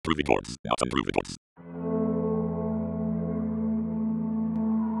improving towards. Not improving towards.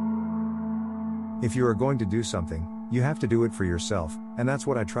 If you are going to do something, you have to do it for yourself, and that's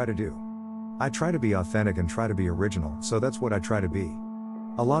what I try to do. I try to be authentic and try to be original, so that's what I try to be.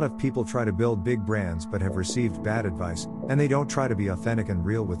 A lot of people try to build big brands but have received bad advice, and they don't try to be authentic and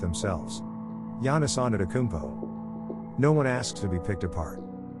real with themselves. Giannis Antetokounmpo. No one asks to be picked apart.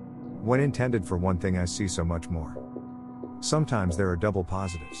 When intended for one thing, I see so much more. Sometimes there are double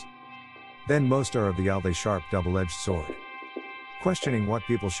positives. Then most are of the oddly sharp double-edged sword. Questioning what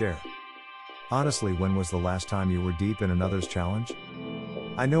people share. Honestly, when was the last time you were deep in another's challenge?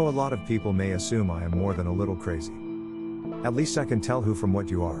 I know a lot of people may assume I am more than a little crazy. At least I can tell who from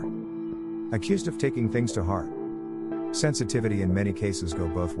what you are. Accused of taking things to heart. Sensitivity in many cases go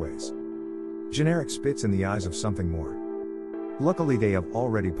both ways. Generic spits in the eyes of something more. Luckily they have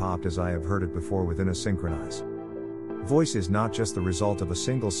already popped as I have heard it before within a synchronize. Voice is not just the result of a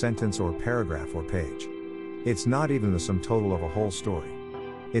single sentence or paragraph or page. It's not even the sum total of a whole story.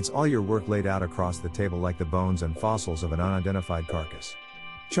 It's all your work laid out across the table like the bones and fossils of an unidentified carcass.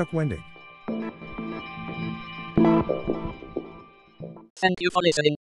 Chuck Wendig. Thank you for listening.